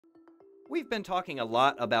We've been talking a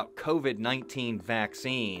lot about COVID-19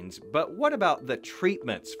 vaccines, but what about the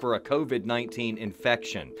treatments for a COVID-19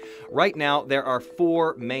 infection? Right now, there are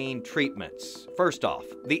four main treatments. First off,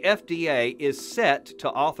 the FDA is set to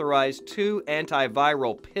authorize two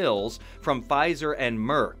antiviral pills from Pfizer and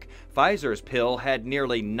Merck. Pfizer's pill had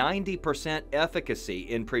nearly 90% efficacy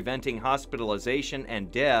in preventing hospitalization and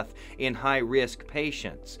death in high-risk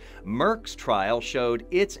patients. Merck's trial showed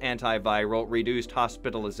its antiviral reduced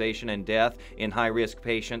hospitalization and death in high-risk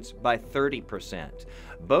patients by 30%.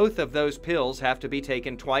 Both of those pills have to be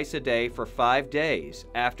taken twice a day for 5 days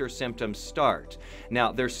after symptoms start.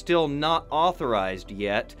 Now, they're still not authorized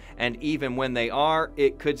yet, and even when they are,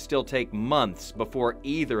 it could still take months before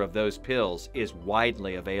either of those pills is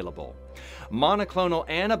widely available. Monoclonal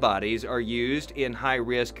antibodies are used in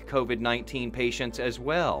high-risk COVID-19 patients as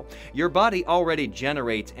well. Your body already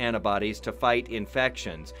generates antibodies to fight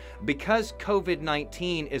infections. Because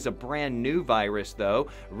COVID-19 is a brand new virus, though,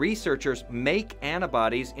 researchers make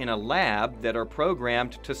antibodies in a lab that are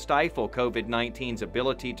programmed to stifle COVID-19's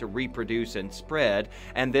ability to reproduce and spread,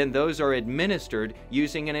 and then those are administered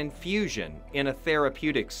using an infusion in a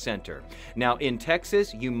therapeutics center. Now, in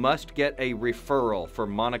Texas, you must get a referral for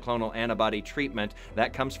monoclonal antibody treatment.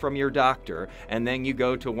 That comes from your doctor, and then you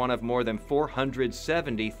go to one of more than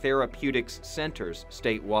 470 therapeutics centers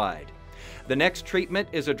statewide. The next treatment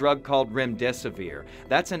is a drug called remdesivir.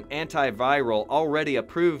 That's an antiviral already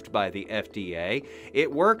approved by the FDA.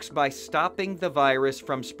 It works by stopping the virus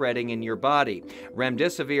from spreading in your body.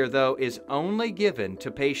 Remdesivir, though, is only given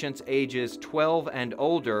to patients ages 12 and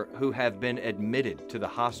older who have been admitted to the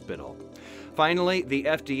hospital. Finally, the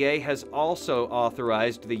FDA has also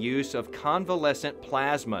authorized the use of convalescent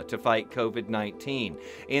plasma to fight COVID-19.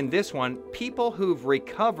 In this one, people who've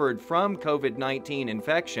recovered from COVID-19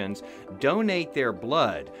 infections donate their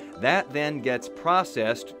blood. That then gets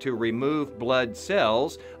processed to remove blood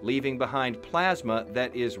cells, leaving behind plasma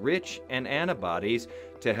that is rich in antibodies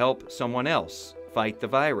to help someone else fight the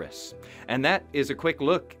virus. And that is a quick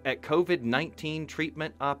look at COVID-19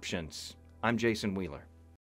 treatment options. I'm Jason Wheeler.